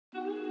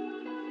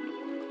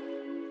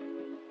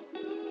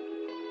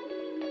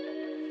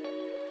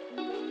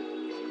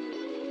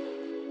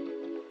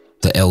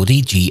The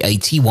LDG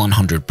AT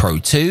Pro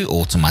 2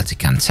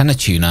 automatic antenna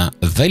tuner,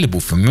 available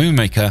from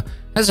MOONRAKER,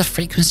 has a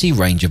frequency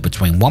range of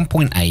between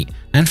 1.8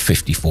 and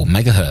 54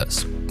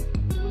 MHz.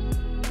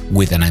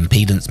 With an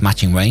impedance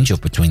matching range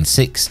of between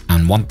 6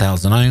 and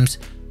 1000 ohms,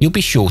 you'll be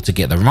sure to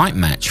get the right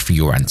match for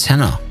your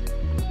antenna.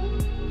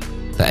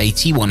 The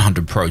AT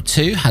Pro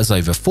 2 has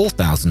over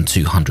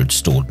 4,200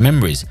 stored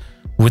memories,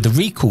 with a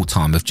recall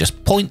time of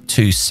just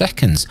 0.2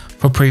 seconds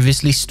for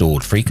previously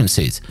stored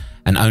frequencies,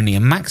 and only a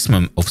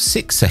maximum of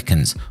 6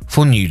 seconds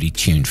for newly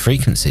tuned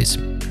frequencies.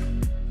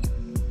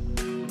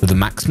 With a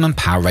maximum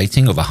power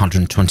rating of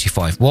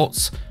 125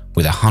 watts,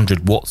 with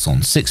 100 watts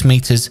on 6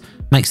 meters,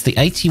 makes the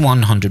AT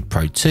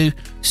Pro 2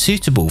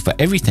 suitable for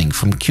everything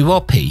from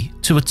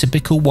QRP to a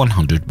typical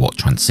 100 watt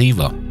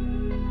transceiver.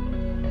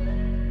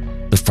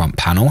 The front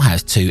panel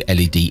has 2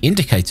 LED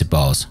indicator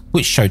bars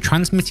which show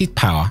transmitted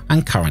power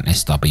and current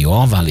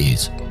SWR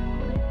values.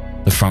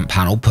 The front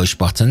panel push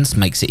buttons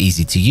makes it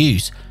easy to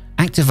use,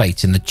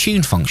 activating the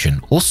tune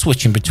function or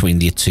switching between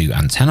the 2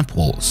 antenna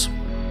ports.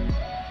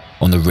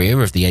 On the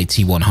rear of the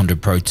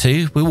AT Pro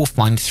 2 we will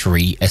find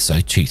 3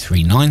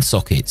 SO239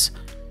 sockets,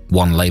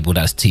 one labelled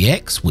as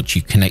TX which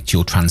you connect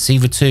your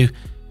transceiver to,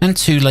 and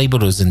 2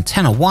 labelled as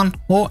antenna 1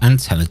 or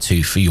antenna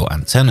 2 for your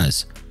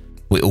antennas.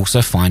 We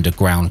also find a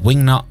ground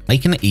wing nut,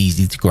 making it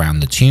easy to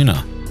ground the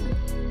tuner.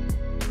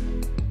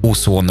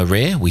 Also on the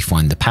rear we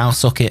find the power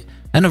socket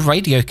and a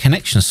radio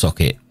connection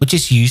socket which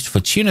is used for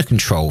tuner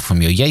control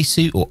from your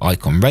Yaesu or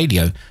Icon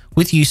radio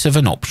with use of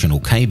an optional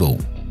cable.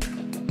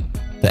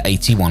 The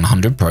AT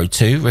Pro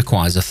 2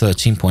 requires a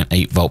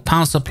 13.8 volt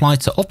power supply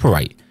to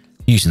operate,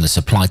 using the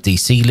supply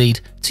DC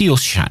lead to your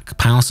shack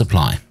power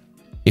supply.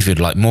 If you'd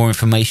like more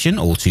information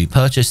or to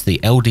purchase the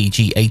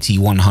LDG AT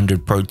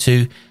Pro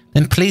 2,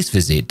 then please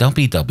visit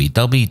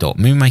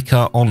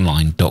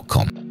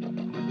www.moonrakeronline.com.